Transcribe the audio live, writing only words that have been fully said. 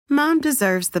Mom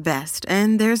deserves the best,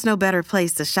 and there's no better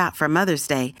place to shop for Mother's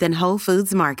Day than Whole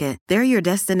Foods Market. They're your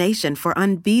destination for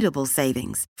unbeatable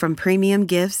savings, from premium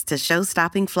gifts to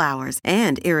show-stopping flowers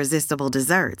and irresistible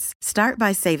desserts. Start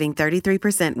by saving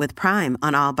 33% with Prime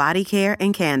on all body care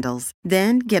and candles.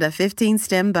 Then get a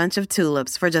 15-stem bunch of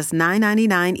tulips for just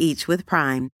 $9.99 each with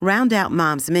Prime. Round out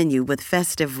Mom's menu with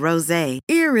festive rosé,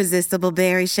 irresistible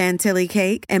berry chantilly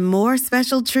cake, and more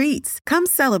special treats. Come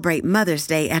celebrate Mother's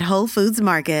Day at Whole Foods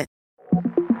Market.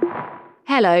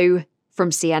 Hello. From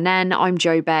CNN, I'm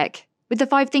Jo Beck, with the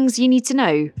 5 things you need to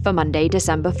know for Monday,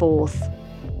 December 4th.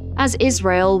 As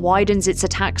Israel widens its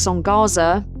attacks on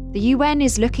Gaza, the UN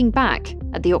is looking back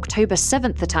at the October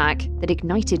 7th attack that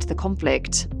ignited the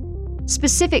conflict.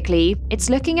 Specifically, it's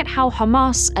looking at how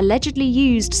Hamas allegedly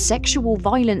used sexual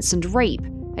violence and rape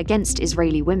against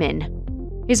Israeli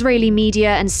women. Israeli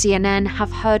media and CNN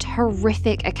have heard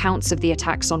horrific accounts of the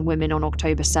attacks on women on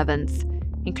October 7th,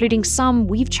 including some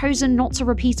we've chosen not to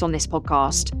repeat on this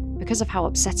podcast because of how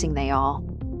upsetting they are.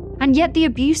 And yet the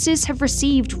abuses have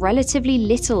received relatively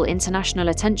little international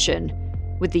attention,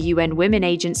 with the UN Women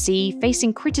Agency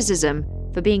facing criticism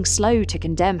for being slow to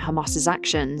condemn Hamas's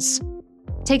actions.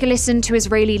 Take a listen to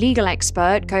Israeli legal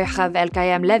expert Kochav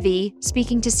El-Kayem Levi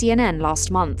speaking to CNN last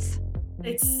month.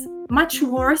 It's much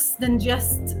worse than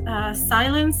just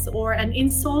silence or an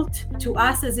insult to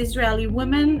us as Israeli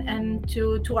women and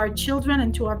to our children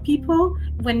and to our people.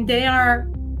 When they are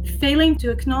failing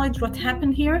to acknowledge what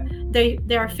happened here,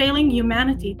 they are failing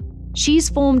humanity. She's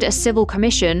formed a civil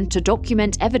commission to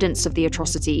document evidence of the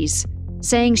atrocities,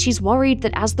 saying she's worried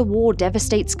that as the war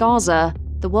devastates Gaza,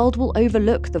 the world will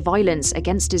overlook the violence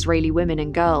against Israeli women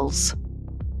and girls.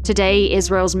 Today,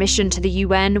 Israel's mission to the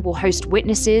UN will host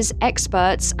witnesses,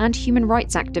 experts, and human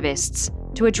rights activists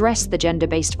to address the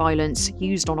gender-based violence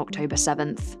used on October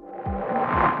 7th.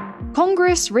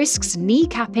 Congress risks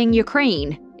kneecapping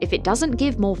Ukraine if it doesn't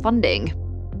give more funding.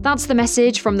 That's the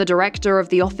message from the director of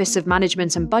the Office of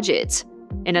Management and Budget.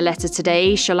 In a letter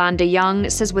today, Shalanda Young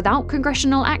says without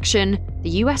congressional action,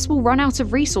 the US will run out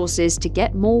of resources to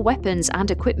get more weapons and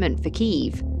equipment for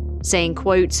Kyiv, saying,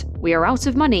 quote, "We are out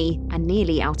of money and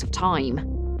nearly out of time."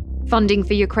 Funding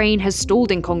for Ukraine has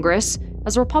stalled in Congress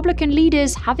as Republican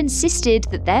leaders have insisted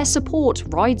that their support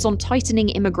rides on tightening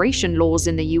immigration laws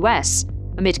in the US,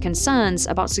 amid concerns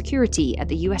about security at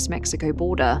the US-Mexico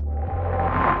border.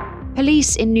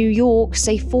 Police in New York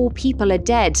say 4 people are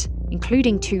dead,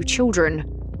 including 2 children,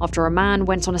 after a man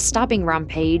went on a stabbing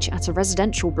rampage at a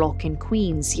residential block in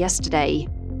Queens yesterday.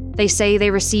 They say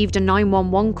they received a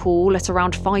 911 call at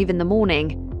around 5 in the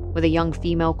morning, with a young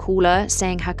female caller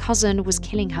saying her cousin was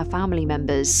killing her family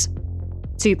members.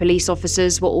 2 police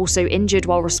officers were also injured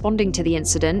while responding to the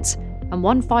incident, and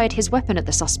one fired his weapon at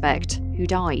the suspect, who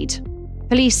died.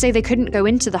 Police say they couldn't go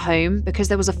into the home because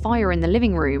there was a fire in the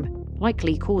living room,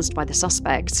 likely caused by the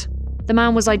suspect. The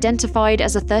man was identified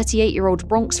as a 38-year-old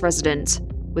Bronx resident,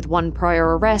 with one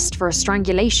prior arrest for a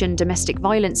strangulation domestic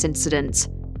violence incident,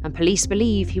 and police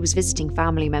believe he was visiting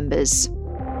family members.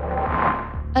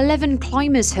 11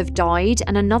 climbers have died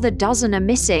and another dozen are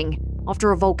missing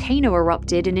after a volcano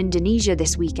erupted in Indonesia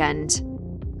this weekend.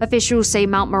 Officials say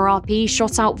Mount Merapi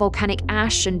shot out volcanic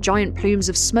ash and giant plumes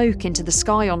of smoke into the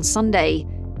sky on Sunday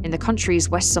in the country's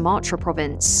West Sumatra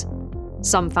province.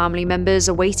 Some family members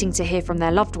are waiting to hear from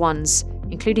their loved ones,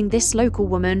 including this local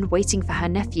woman waiting for her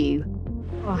nephew.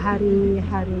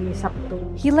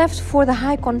 He left for the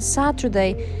hike on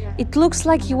Saturday. It looks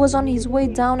like he was on his way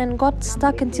down and got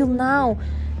stuck until now,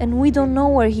 and we don't know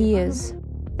where he is.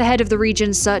 The head of the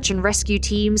region's search and rescue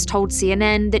teams told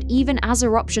CNN that even as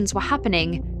eruptions were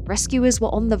happening, rescuers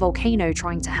were on the volcano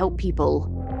trying to help people.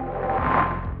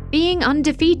 Being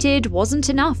undefeated wasn't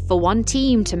enough for one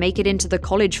team to make it into the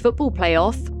college football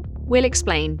playoff. We'll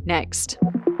explain next.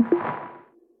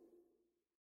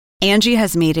 Angie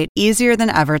has made it easier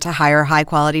than ever to hire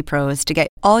high-quality pros to get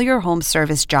all your home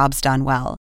service jobs done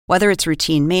well. Whether it's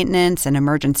routine maintenance, an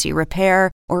emergency repair,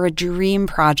 or a dream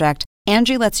project,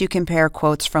 Angie lets you compare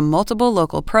quotes from multiple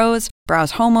local pros,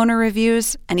 browse homeowner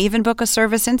reviews, and even book a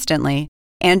service instantly.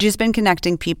 Angie's been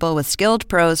connecting people with skilled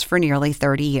pros for nearly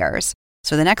 30 years.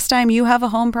 So the next time you have a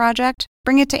home project,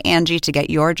 bring it to Angie to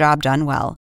get your job done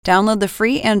well. Download the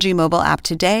free Angie mobile app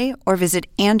today or visit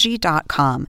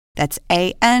Angie.com. That's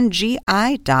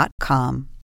ANGI.com.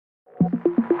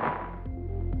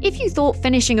 If you thought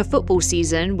finishing a football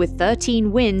season with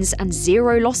 13 wins and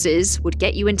 0 losses would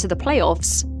get you into the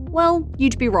playoffs, well,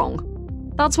 you'd be wrong.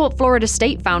 That's what Florida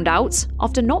State found out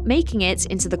after not making it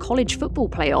into the college football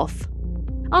playoff.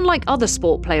 Unlike other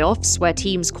sport playoffs, where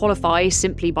teams qualify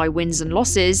simply by wins and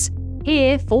losses,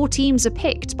 Here, 4 teams are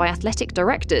picked by athletic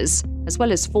directors, as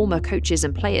well as former coaches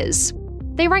and players.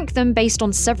 They rank them based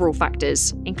on several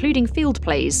factors, including field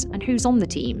plays and who's on the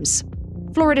teams.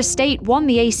 Florida State won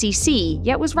the ACC,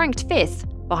 yet was ranked 5th,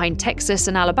 behind Texas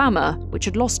and Alabama, which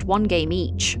had lost 1 game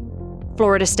each.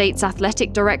 Florida State's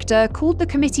athletic director called the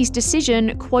committee's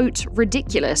decision, quote,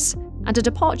 ridiculous, and a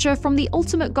departure from the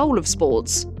ultimate goal of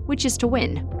sports, which is to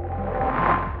win.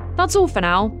 That's all for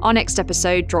now. Our next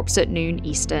episode drops at noon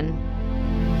Eastern.